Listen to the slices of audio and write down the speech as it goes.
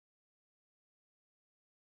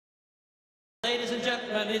Ladies and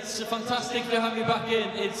gentlemen, it's fantastic to have you back in.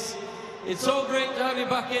 It's so great to have you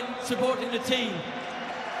back in supporting the team.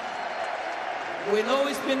 We know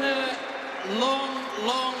it's been a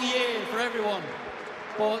long year for everyone,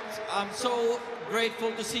 but I'm so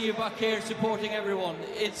grateful to see you back here supporting everyone.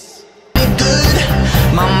 It's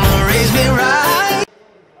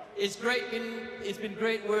been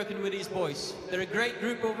great working with these boys. They're a great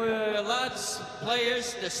group of lads,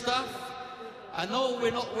 players, the staff. I know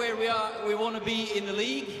we're not where we want to be in the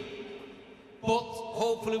league, but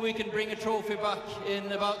hopefully we can bring a trophy back in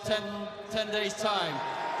about 10 days' time.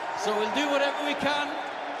 So we'll do whatever we can,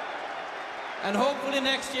 and hopefully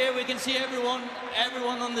next year we can see everyone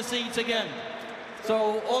on the seats again.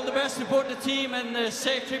 So all the best, support the team, and a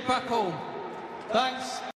safe trip back home.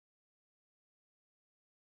 Thanks.